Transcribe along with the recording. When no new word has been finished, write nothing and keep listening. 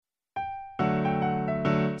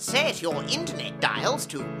Set your internet dials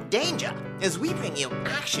to danger as we bring you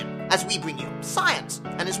action, as we bring you science,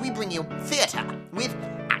 and as we bring you theatre with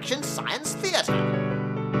Action Science Theatre.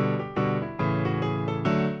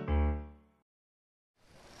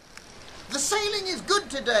 The sailing is good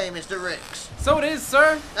today, Mr. Ricks. So it is,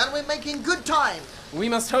 sir. And we're making good time. We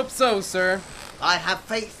must hope so, sir. I have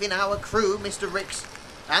faith in our crew, Mr. Ricks,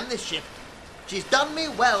 and this ship. She's done me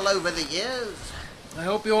well over the years. I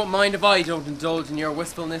hope you won't mind if I don't indulge in your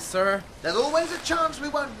wistfulness, sir. There's always a chance we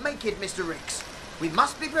won't make it, Mr. Ricks. We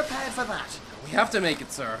must be prepared for that. We have to make it,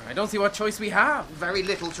 sir. I don't see what choice we have. Very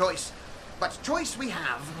little choice. But choice we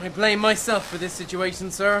have. I blame myself for this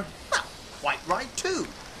situation, sir. Well, quite right too.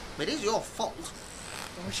 It is your fault.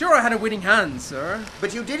 I'm sure I had a winning hand, sir.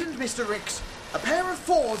 But you didn't, Mr. Ricks. A pair of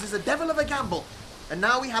fours is a devil of a gamble. And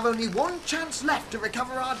now we have only one chance left to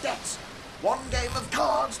recover our debts. One game of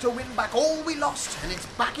cards to win back all we lost, and it's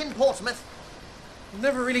back in Portsmouth. I've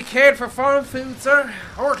never really cared for foreign food, sir,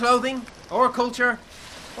 or clothing, or culture,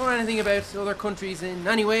 or anything about other countries in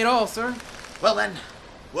any way at all, sir. Well then,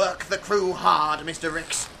 work the crew hard, Mr.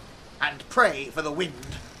 Ricks, and pray for the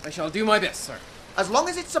wind. I shall do my best, sir. As long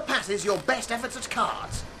as it surpasses your best efforts at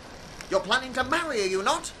cards. You're planning to marry, are you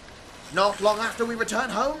not? Not long after we return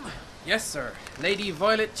home? Yes, sir. Lady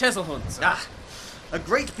Violet Cheselhunt, sir. Ah, a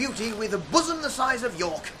great beauty with a bosom the size of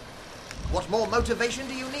York. What more motivation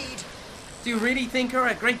do you need? Do you really think her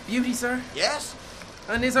a great beauty, sir? Yes?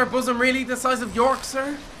 And is her bosom really the size of York,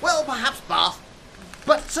 sir? Well, perhaps Bath.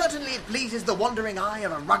 But certainly it pleases the wandering eye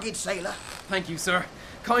of a rugged sailor. Thank you, sir.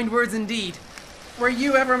 Kind words indeed. Were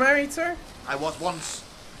you ever married, sir? I was once.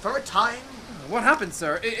 For a time. What happened,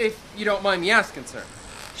 sir? If you don't mind me asking, sir.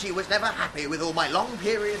 She was never happy with all my long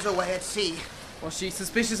periods away at sea. Was she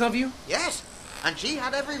suspicious of you? Yes, and she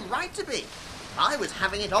had every right to be. I was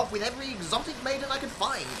having it off with every exotic maiden I could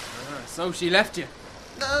find. So she left you.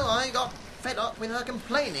 No, I got fed up with her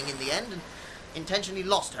complaining in the end and intentionally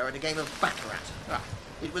lost her at a game of baccarat.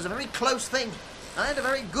 It was a very close thing. I had a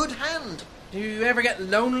very good hand. Do you ever get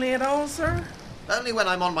lonely at all, sir? Only when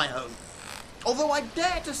I'm on my own. Although I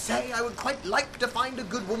dare to say I would quite like to find a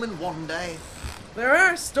good woman one day. There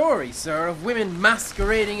are stories, sir, of women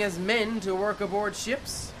masquerading as men to work aboard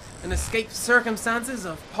ships and escape circumstances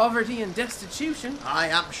of poverty and destitution. I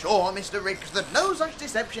am sure, Mr. Ricks, that no such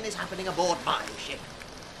deception is happening aboard my ship.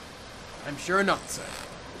 I'm sure not, sir.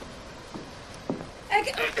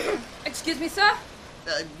 Excuse me, sir?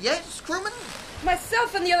 Yes, crewman?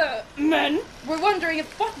 Myself and the other men were wondering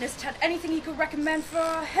if botanist had anything he could recommend for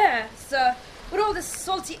our hair, sir. But all this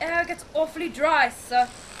salty air gets awfully dry, sir.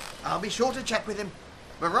 I'll be sure to check with him.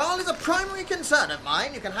 Morale is a primary concern of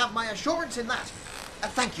mine. You can have my assurance in that.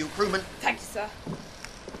 Thank you, crewman. Thank you, sir.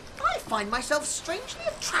 I find myself strangely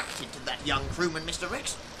attracted to that young crewman, Mr.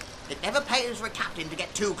 Ricks. It never pays for a captain to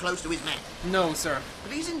get too close to his men. No, sir.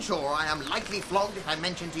 Please ensure I am lightly flogged if I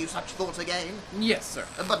mention to you such thoughts again. Yes, sir.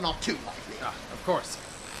 But not too lightly. Of course.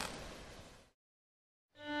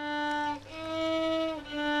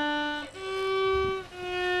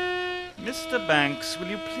 Mr. Banks, will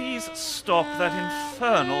you please stop that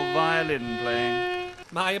infernal violin playing?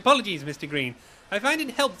 My apologies, Mr. Green. I find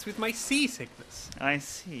it helps with my seasickness. I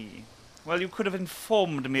see. Well, you could have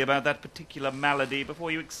informed me about that particular malady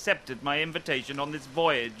before you accepted my invitation on this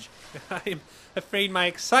voyage. I'm afraid my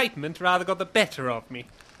excitement rather got the better of me.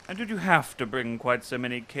 And did you have to bring quite so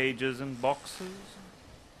many cages and boxes?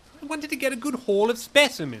 I wanted to get a good haul of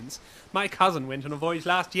specimens. My cousin went on a voyage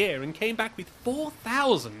last year and came back with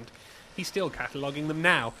 4,000. He's still cataloguing them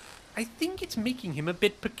now. I think it's making him a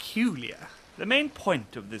bit peculiar. The main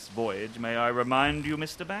point of this voyage, may I remind you,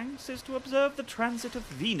 Mr. Banks, is to observe the transit of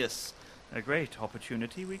Venus. A great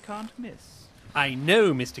opportunity we can't miss. I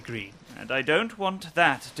know, Mr. Green. And I don't want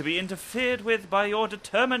that to be interfered with by your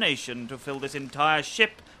determination to fill this entire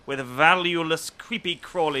ship with valueless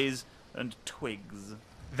creepy-crawlies and twigs.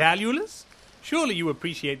 Valueless? Surely you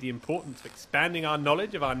appreciate the importance of expanding our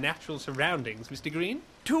knowledge of our natural surroundings, Mr. Green?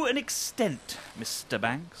 To an extent, Mr.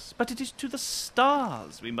 Banks, but it is to the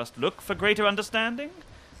stars we must look for greater understanding.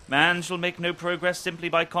 Man shall make no progress simply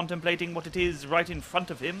by contemplating what it is right in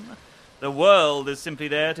front of him. The world is simply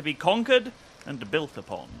there to be conquered and built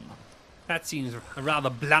upon. That seems a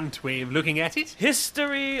rather blunt way of looking at it.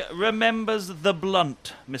 History remembers the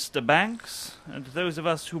blunt, Mr. Banks, and those of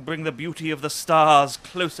us who bring the beauty of the stars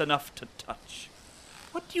close enough to touch.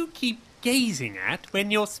 What do you keep gazing at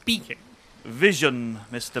when you're speaking? Vision,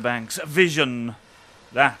 Mr. Banks, vision.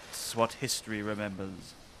 That's what history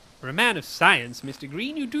remembers. For a man of science, Mr.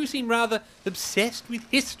 Green, you do seem rather obsessed with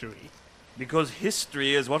history. Because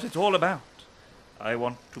history is what it's all about. I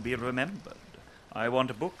want to be remembered. I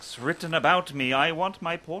want books written about me. I want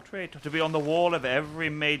my portrait to be on the wall of every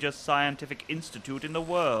major scientific institute in the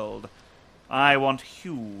world. I want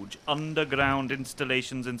huge underground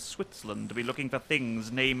installations in Switzerland to be looking for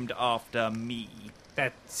things named after me.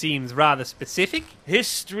 That seems rather specific.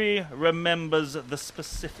 History remembers the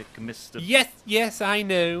specific, Mr. Yes, I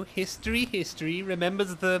know. History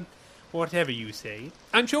remembers the... whatever you say.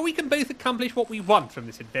 I'm sure we can both accomplish what we want from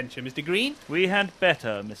this adventure, Mr. Green. We had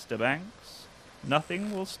better, Mr. Banks.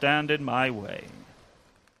 Nothing will stand in my way.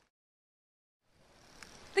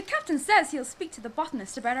 The captain says he'll speak to the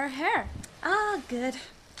botanist about our hair. Ah, good.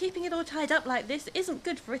 Keeping it all tied up like this isn't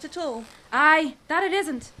good for it at all. Aye, that it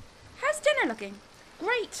isn't. How's dinner looking?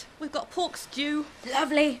 Great. We've got pork stew.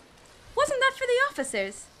 Lovely. Wasn't that for the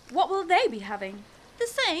officers? What will they be having? The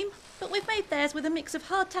same, but we've made theirs with a mix of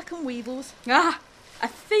hardtack and weevils. Ah, a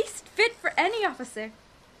feast fit for any officer.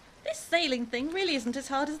 This sailing thing really isn't as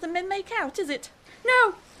hard as the men make out, is it?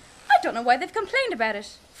 No, I don't know why they've complained about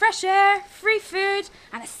it. Fresh air, free food,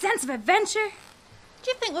 and a sense of adventure.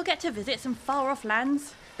 Do you think we'll get to visit some far-off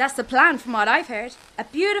lands? That's the plan from what I've heard. A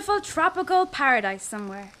beautiful tropical paradise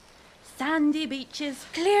somewhere. Sandy beaches,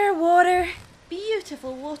 Clear water,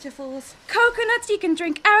 beautiful waterfalls, coconuts you can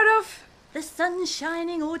drink out of, the sun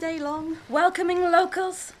shining all day long, welcoming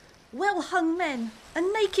locals. well-hung men,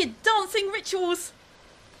 and naked dancing rituals.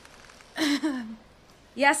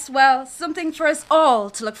 Yes, well, something for us all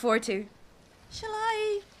to look forward to. Shall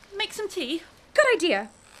I make some tea? Good idea.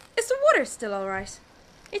 Is the water still all right?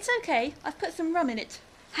 It's okay. I've put some rum in it.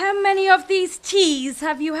 How many of these teas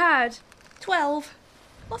have you had? 12.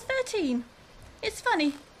 Or 13. It's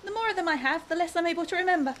funny. The more of them I have, the less I'm able to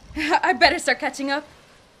remember. I better start catching up.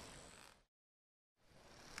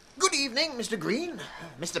 Good evening, Mr. Green,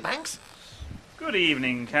 Mr. Banks. Good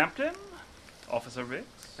evening, Captain. Officer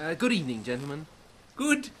Ricks. Good evening, gentlemen.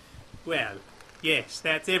 Good. Well, yes,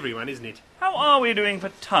 that's everyone, isn't it? How are we doing for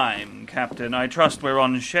time, Captain? I trust we're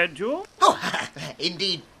on schedule? Oh,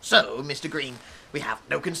 indeed so, Mr. Green. We have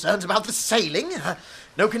no concerns about the sailing,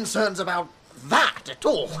 no concerns about that at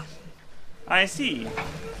all. I see.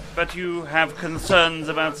 But you have concerns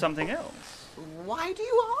about something else. Why do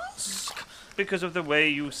you ask? Because of the way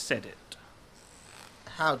you said it.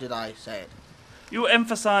 How did I say it? You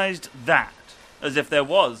emphasized that, as if there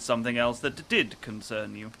was something else that did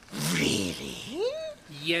concern you. Really?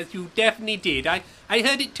 Yes, you definitely did. I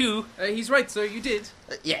heard it too. He's right, sir, you did.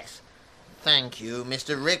 Yes. Thank you,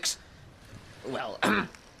 Mr. Ricks. Well,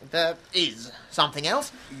 there is something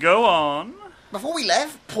else. Go on. Before we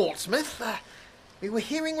left Portsmouth, we were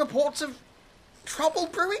hearing reports of trouble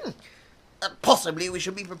brewing. Possibly we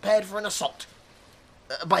should be prepared for an assault.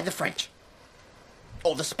 By the French.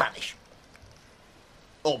 Or the Spanish.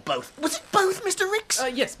 Or both. Was it both, Mr. Ricks?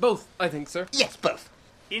 Yes, both, I think, sir. Yes, both.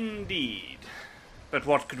 Indeed. But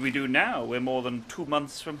what could we do now? We're more than 2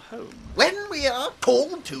 months from home. When we are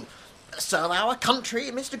called to serve our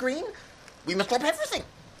country, Mr. Green, we must drop everything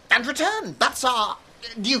and return. That's our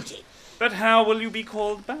duty. But how will you be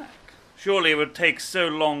called back? Surely it would take so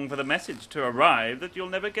long for the message to arrive that you'll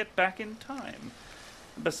never get back in time.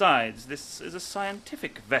 Besides, this is a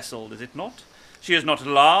scientific vessel, is it not? She is not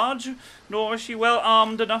large, nor is she well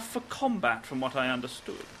armed enough for combat, from what I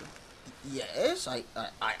understood. Yes,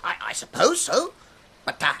 I suppose so.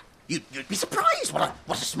 But you'd be surprised what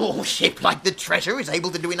a small ship like the Treasure is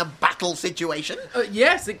able to do in a battle situation.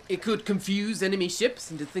 Yes, it could confuse enemy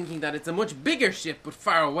ships into thinking that it's a much bigger ship but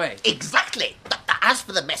far away. Exactly. As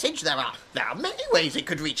for the message, there are many ways it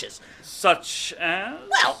could reach us. Such as?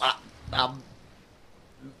 Well,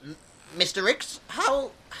 Mr. Ricks,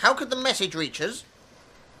 how could the message reach us?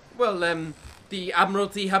 Well, the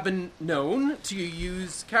Admiralty have been known to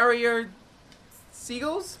use carrier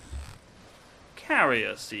seagulls.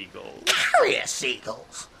 Carrier seagulls. Carrier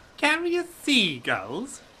seagulls? Carrier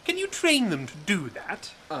seagulls? Can you train them to do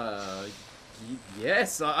that?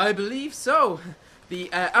 Yes, I believe so.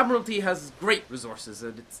 The Admiralty has great resources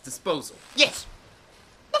at its disposal. Yes.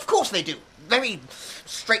 Of course they do. Very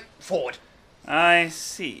straightforward. I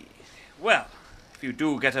see. Well, if you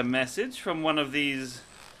do get a message from one of these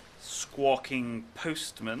squawking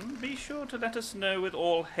postmen, be sure to let us know with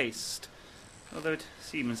all haste, although it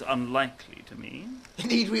seems unlikely to me.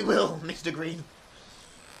 Indeed we will, Mr. Green.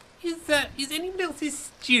 Is anyone else's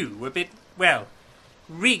stew a bit, well,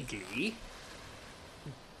 wriggly?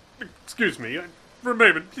 Excuse me, for a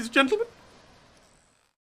moment, please, gentlemen.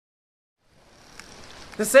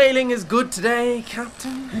 The sailing is good today,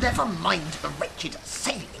 Captain. Never mind the wretched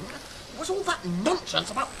sailing. Was all that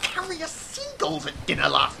nonsense about carrier seagulls at dinner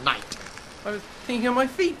last night? I was thinking on my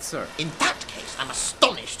feet, sir. In that case, I'm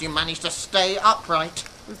astonished you managed to stay upright.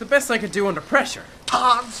 It was the best I could do under pressure.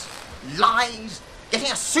 Cards, lies,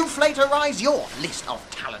 getting a souffle to rise. Your list of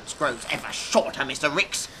talents grows ever shorter, Mr.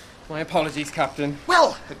 Ricks. My apologies, Captain.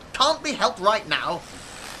 Well, it can't be helped right now.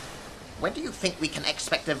 When do you think we can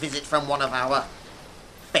expect a visit from one of our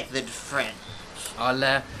feathered friends?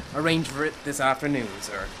 I'll arrange for it this afternoon,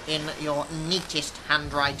 sir. In your neatest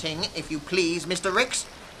handwriting, if you please, Mr. Ricks.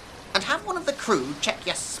 And have one of the crew check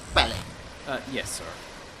your spelling. Yes, sir.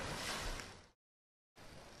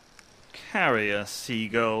 Carrier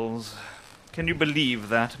seagulls. Can you believe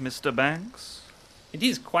that, Mr. Banks? It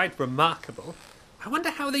is quite remarkable. I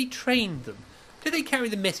wonder how they trained them. Do they carry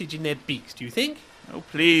the message in their beaks, do you think? Oh,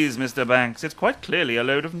 please, Mr. Banks, it's quite clearly a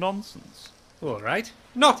load of nonsense. All right.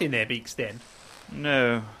 Not in their beaks, then.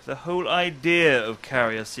 No, the whole idea of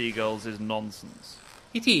carrier seagulls is nonsense.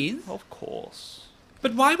 It is? Of course.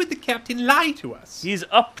 But why would the captain lie to us? He's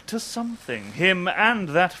up to something, him and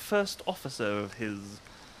that first officer of his.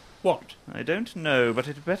 What? I don't know, but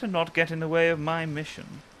it better not get in the way of my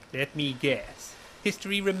mission. Let me guess.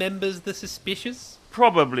 History remembers the suspicious?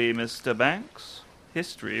 Probably, Mr. Banks.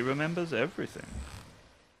 History remembers everything.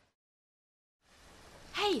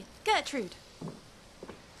 Hey, Gertrude.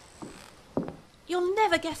 You'll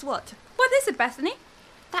never guess what. What is it, Bethany?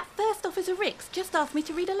 That first officer Ricks just asked me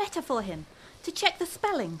to read a letter for him, to check the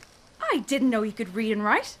spelling. I didn't know he could read and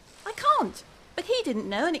write. I can't. But he didn't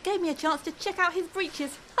know, and it gave me a chance to check out his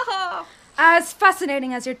breeches. Ha ha! As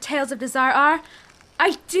fascinating as your tales of desire are,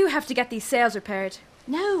 I do have to get these sails repaired.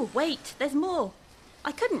 No, wait, there's more.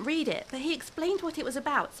 I couldn't read it, but he explained what it was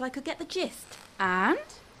about so I could get the gist. And?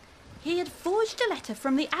 He had forged a letter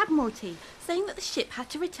from the Admiralty saying that the ship had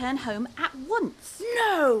to return home at once.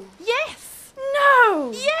 No! Yes!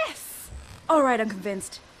 No! Yes! All right, I'm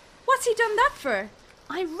convinced. What's he done that for?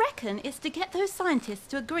 I reckon it's to get those scientists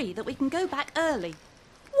to agree that we can go back early.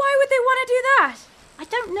 Why would they want to do that? I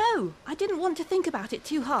don't know. I didn't want to think about it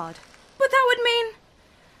too hard. But that would mean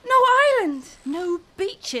no island, No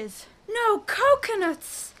beaches. no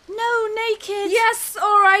coconuts. No naked. Yes,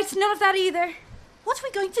 all right, none of that either. What are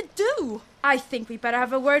we going to do? I think we better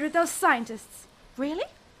have a word with those scientists. Really?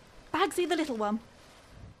 Bagsy the little one.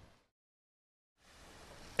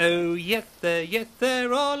 Oh, yes,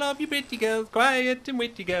 sir, all of you pretty girls, quiet and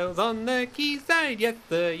witty girls on the quayside. Yes,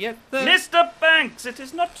 sir, Mr. Banks, it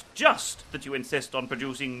is not just that you insist on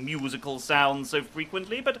producing musical sounds so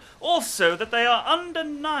frequently, but also that they are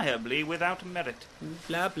undeniably without merit.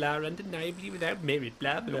 Blah, blah, undeniably without merit,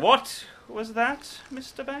 blah, blah. What was that,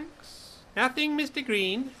 Mr. Banks? Nothing, Mr.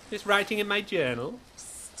 Green. Just writing in my journal.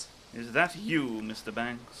 Is that you, Mr.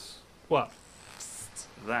 Banks? What?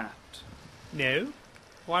 That. No?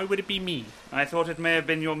 Why would it be me? I thought it may have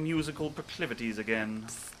been your musical proclivities again.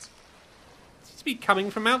 Seems to be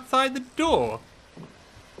coming from outside the door.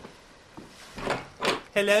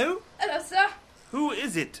 Hello? Hello, sir. Who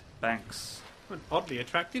is it, Banks? An oddly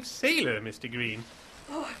attractive sailor, Mr. Green.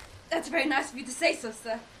 Oh, that's very nice of you to say so,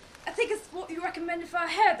 sir. I think it's what you recommended for our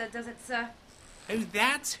hair that does it, sir. Oh,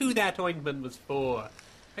 that's who that ointment was for.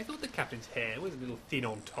 I thought the captain's hair was a little thin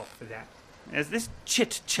on top for that. Yes, this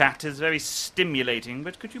chit-chat is very stimulating,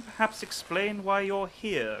 but could you perhaps explain why you're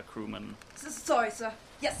here, crewman? Sorry, sir.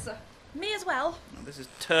 Yes, sir. Me as well. Now, this is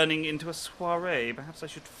turning into a soiree. Perhaps I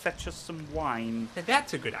should fetch us some wine. Now,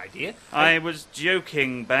 that's a good idea. I was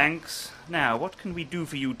joking, Banks. Now, what can we do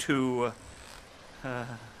for you two,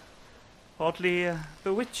 oddly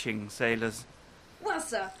bewitching sailors? Well,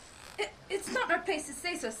 sir, it's not our place to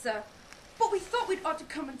say so, sir. But we thought we'd ought to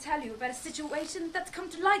come and tell you about a situation that's come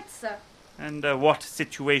to light, sir. And what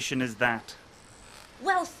situation is that?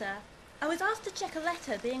 Well, sir, I was asked to check a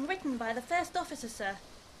letter being written by the first officer, sir.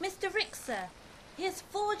 Mr. Ricks, sir. He has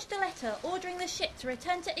forged a letter ordering the ship to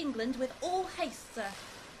return to England with all haste, sir.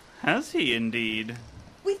 Has he indeed?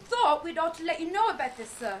 We thought we'd ought to let you know about this,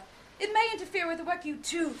 sir. It may interfere with the work you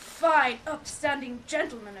two fine, upstanding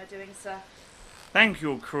gentlemen are doing, sir. Thank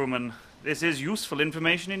you, crewman. This is useful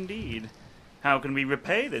information indeed. How can we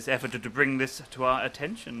repay this effort to bring this to our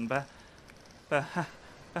attention?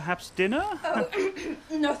 Perhaps dinner? Oh,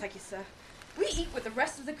 no, thank you, sir. We eat with the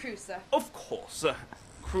rest of the crew, sir. Of course.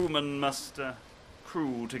 Crewmen must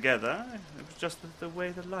crew together. It was just the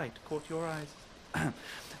way the light caught your eyes.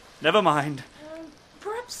 Never mind.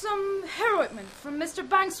 Perhaps some hair ointment from Mr.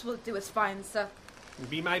 Banks will do us fine, sir. It would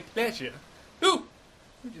be my pleasure. Ooh!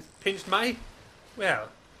 You just pinched my... well,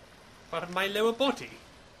 part of my lower body.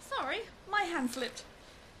 Sorry, my hand slipped.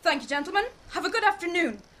 Thank you, gentlemen. Have a good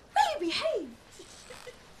afternoon. Will you behave?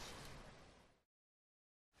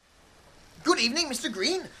 Good evening, Mr.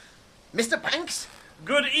 Green. Mr. Banks,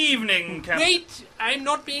 Good evening, Captain. Wait, I'm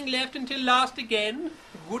not being left until last again.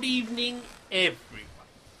 Good evening, everyone.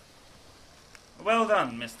 Well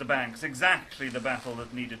done, Mr. Banks. Exactly the battle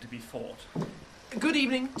that needed to be fought. Good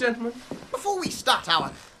evening, gentlemen. Before we start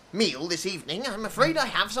our meal this evening, I'm afraid I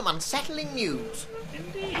have some unsettling news.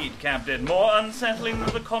 Indeed, Captain. More unsettling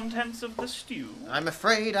than the contents of the stew. I'm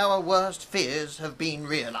afraid our worst fears have been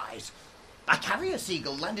realised. A carrier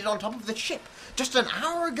seagull landed on top of the ship just an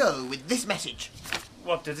hour ago with this message.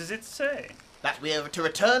 What does it say? That we are to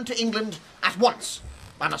return to England at once.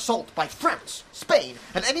 An assault by France, Spain,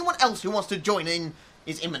 and anyone else who wants to join in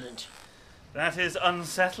is imminent. That is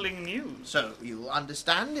unsettling news. So you'll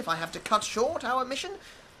understand if I have to cut short our mission?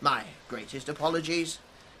 My greatest apologies.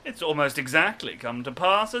 It's almost exactly come to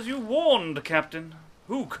pass as you warned, Captain.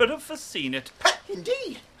 Who could have foreseen it?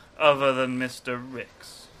 Indeed. Other than Mr.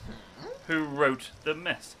 Ricks, who wrote the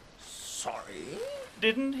message. Sorry?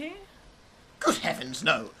 Didn't he? Good heavens,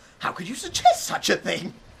 no. How could you suggest such a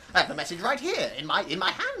thing? I have the message right here, in my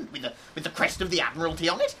hand, with the crest of the Admiralty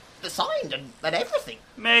on it, signed and everything.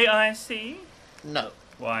 May I see? No.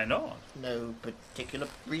 Why not? No particular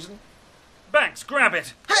reason. Banks, grab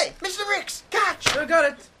it! Hey, Mr. Ricks, catch! I got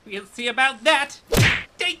it. We'll see about that.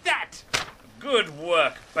 Take that! Good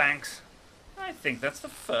work, Banks. I think that's the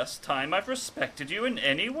first time I've respected you in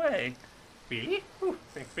any way. Really? Oh,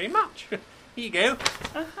 thanks very much. Here you go.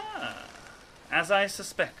 Aha. As I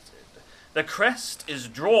suspected. The crest is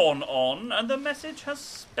drawn on, and the message has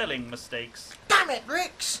spelling mistakes. Damn it,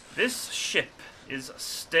 Ricks! This ship is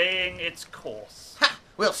staying its course. Ha!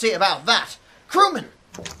 We'll see about that. Crewman,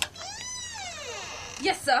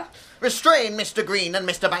 Yes, sir. restrain Mr. Green and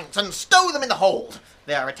Mr. Banks and stow them in the hold.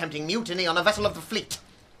 They are attempting mutiny on a vessel of the fleet.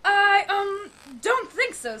 I, don't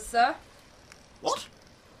think so, sir. What?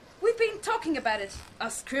 We've been talking about it,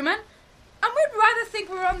 us crewmen, and we'd rather think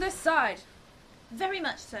we're on their side. Very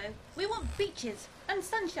much so. We want beaches and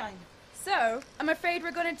sunshine. So, I'm afraid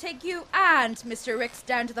we're going to take you and Mr. Ricks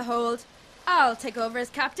down to the hold. I'll take over as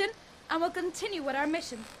captain, and we'll continue with our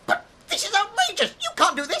mission. But this is outrageous! You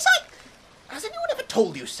can't do this! Has anyone ever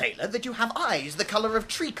told you, sailor, that you have eyes the colour of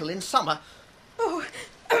treacle in summer? Oh,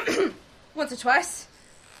 once or twice.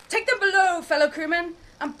 Take them below, fellow crewmen,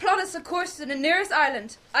 and plot us a course to the nearest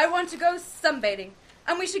island. I want to go sunbathing,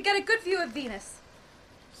 and we should get a good view of Venus.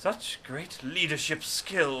 Such great leadership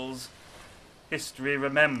skills. History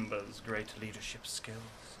remembers great leadership skills.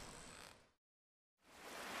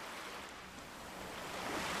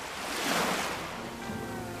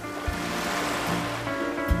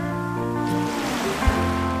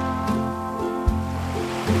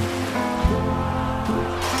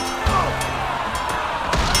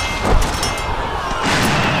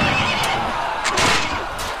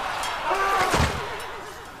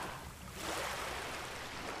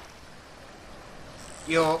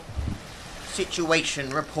 Your situation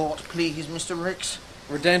report, please, Mr. Ricks.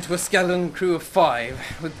 We're down to a skeleton crew of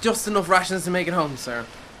 5, with just enough rations to make it home, sir.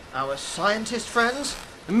 Our scientist friends?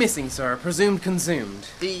 Missing, sir. Presumed consumed.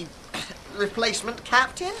 The replacement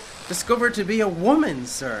captain? Discovered to be a woman,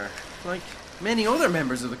 sir. Like many other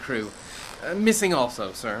members of the crew. Missing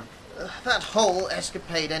also, sir. That whole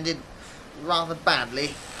escapade ended rather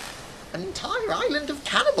badly. An entire island of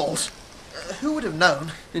cannibals. Who would have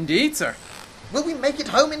known? Indeed, sir. Will we make it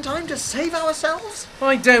home in time to save ourselves?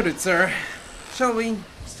 I doubt it, sir. Shall we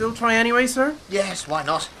still try anyway, sir? Yes, why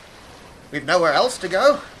not? We've nowhere else to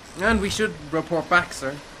go. And we should report back,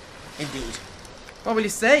 sir. Indeed. What will you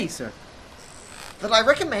say, sir? That I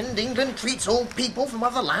recommend England treats all people from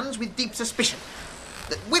other lands with deep suspicion.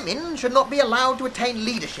 That women should not be allowed to attain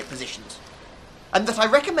leadership positions. And that I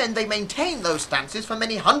recommend they maintain those stances for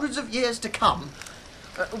many hundreds of years to come.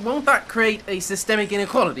 Won't that create a systemic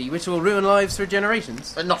inequality which will ruin lives for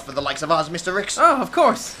generations? Not for the likes of ours, Mr. Ricks. Oh, of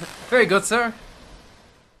course. Very good, sir.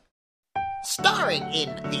 Starring in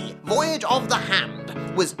The Voyage of the Hand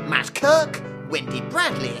was Matt Kirk, Wendy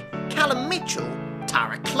Bradley, Callum Mitchell,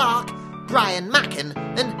 Tara Clark, Brian Macken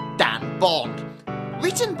and Dan Bond.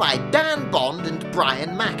 Written by Dan Bond and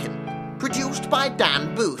Brian Macken. Produced by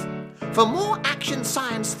Dan Booth. For more Action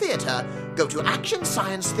Science Theatre, go to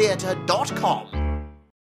actionsciencetheatre.com.